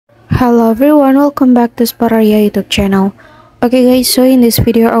Hello everyone, welcome back to Spararia YouTube channel. Okay guys, so in this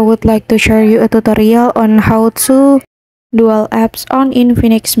video I would like to share you a tutorial on how to dual apps on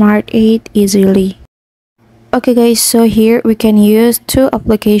Infinix Smart 8 easily. Okay guys, so here we can use two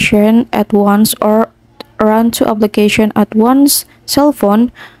applications at once or run two applications at once cell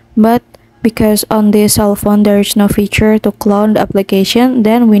phone, but because on this cell phone there is no feature to clone the application,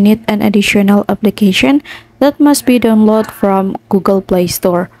 then we need an additional application that must be downloaded from Google Play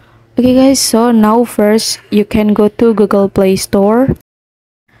Store. Okay guys, so now first you can go to Google Play Store,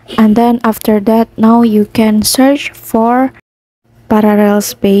 and then after that now you can search for parallel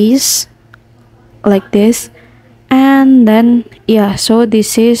space like this, and then yeah, so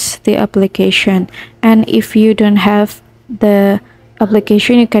this is the application. And if you don't have the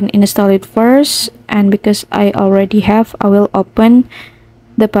application, you can install it first, and because I already have, I will open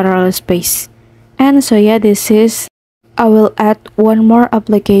the parallel space. And so yeah, this is, I will add one more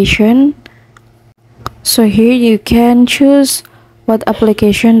application. So here you can choose what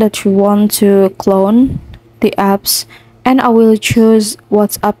application that you want to clone the apps, and I will choose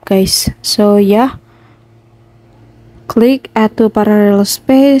WhatsApp guys. So yeah, click add to parallel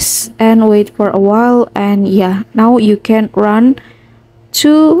space and wait for a while, and yeah, now you can run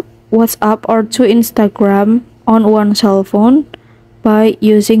to WhatsApp or to Instagram on one cell phone by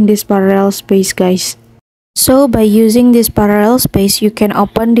using this parallel space guys. So by using this parallel space, you can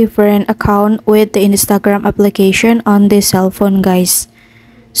open different account with the Instagram application on this cell phone guys.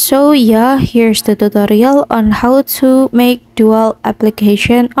 So yeah, here's the tutorial on how to make dual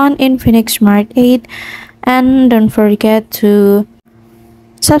application on Infinix Smart 8, and don't forget to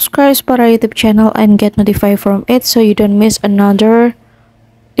subscribe to our YouTube channel and get notified from it so you don't miss another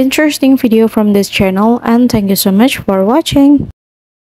interesting video from this channel. And thank you so much for watching.